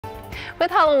With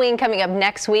Halloween coming up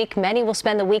next week, many will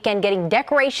spend the weekend getting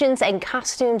decorations and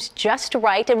costumes just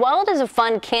right. And while it is a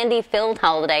fun, candy-filled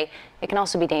holiday, it can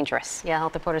also be dangerous. Yeah,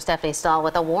 health reporter Stahl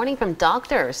with a warning from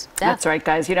doctors. That's right,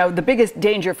 guys. You know, the biggest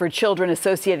danger for children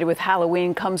associated with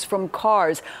Halloween comes from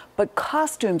cars, but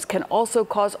costumes can also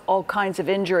cause all kinds of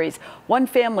injuries. One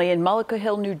family in Mullica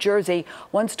Hill, New Jersey,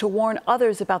 wants to warn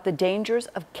others about the dangers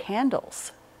of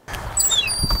candles.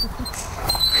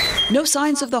 No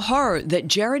signs of the horror that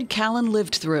Jared Callan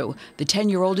lived through. The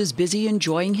 10-year-old is busy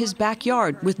enjoying his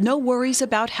backyard with no worries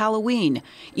about Halloween,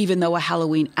 even though a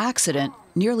Halloween accident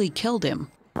nearly killed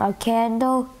him. A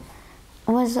candle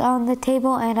was on the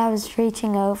table and I was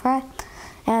reaching over it,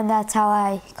 and that's how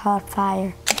I caught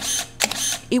fire.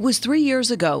 It was 3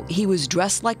 years ago. He was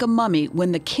dressed like a mummy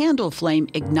when the candle flame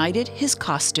ignited his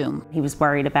costume. He was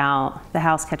worried about the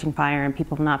house catching fire and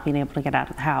people not being able to get out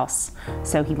of the house.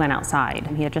 So he went outside.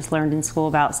 He had just learned in school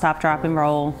about stop, drop, and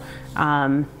roll.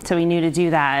 So he knew to do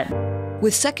that.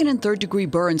 With second and third degree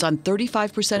burns on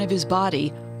 35% of his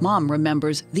body, Mom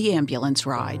remembers the ambulance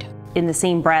ride. In the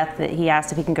same breath that he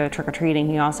asked if he can go trick-or-treating,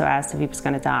 he also asked if he was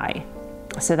going to die.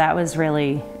 So that was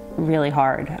really, really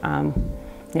hard.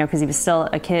 You know, because he was still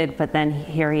a kid, but then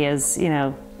here he is, you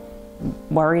know,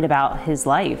 worried about his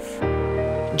life.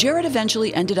 Jared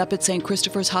eventually ended up at St.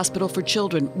 Christopher's Hospital for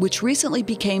Children, which recently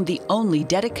became the only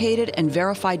dedicated and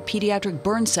verified pediatric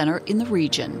burn center in the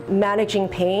region. Managing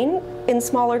pain in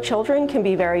smaller children can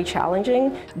be very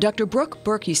challenging. Dr. Brooke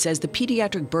Berkey says the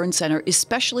pediatric burn center is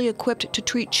specially equipped to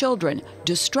treat children.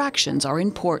 Distractions are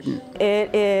important.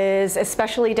 It is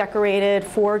especially decorated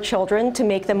for children to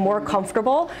make them more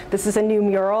comfortable. This is a new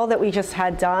mural that we just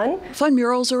had done. Fun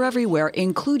murals are everywhere,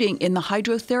 including in the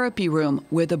hydrotherapy room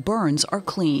where the burns are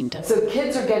cleaned. So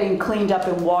kids are getting cleaned up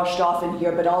and washed off in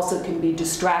here, but also can be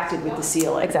distracted with the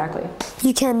ceiling. Exactly.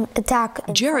 You can attack.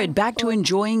 Jared, back to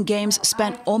enjoying games,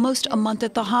 spent almost a month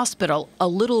at the hospital, a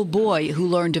little boy who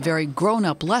learned a very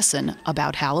grown-up lesson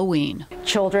about Halloween.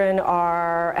 Children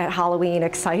are at Halloween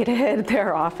excited.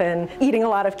 They're often eating a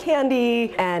lot of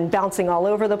candy and bouncing all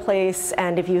over the place.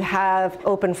 And if you have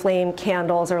open flame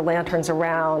candles or lanterns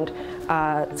around,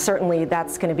 certainly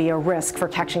that's going to be a risk for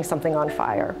catching something on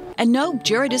fire. And no,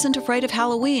 Jared isn't afraid of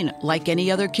Halloween. Like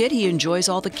any other kid, he enjoys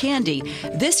all the candy.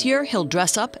 This year, he'll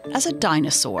dress up as a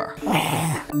dinosaur.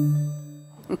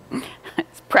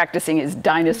 Practicing his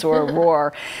dinosaur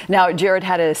roar. Now, Jared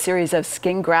had a series of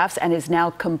skin grafts and is now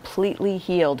completely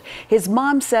healed. His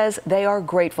mom says they are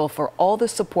grateful for all the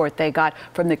support they got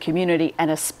from the community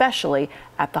and especially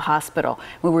at the hospital.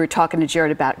 When we were talking to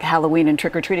Jared about Halloween and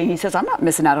trick-or-treating, he says, I'm not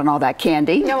missing out on all that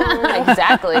candy. No,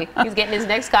 exactly. He's getting his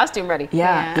next costume ready.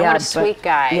 Yeah, what a sweet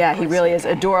guy. Yeah, he really is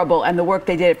adorable. And the work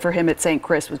they did for him at St.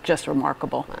 Chris was just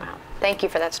remarkable. Wow. Thank you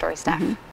for that story, Steph.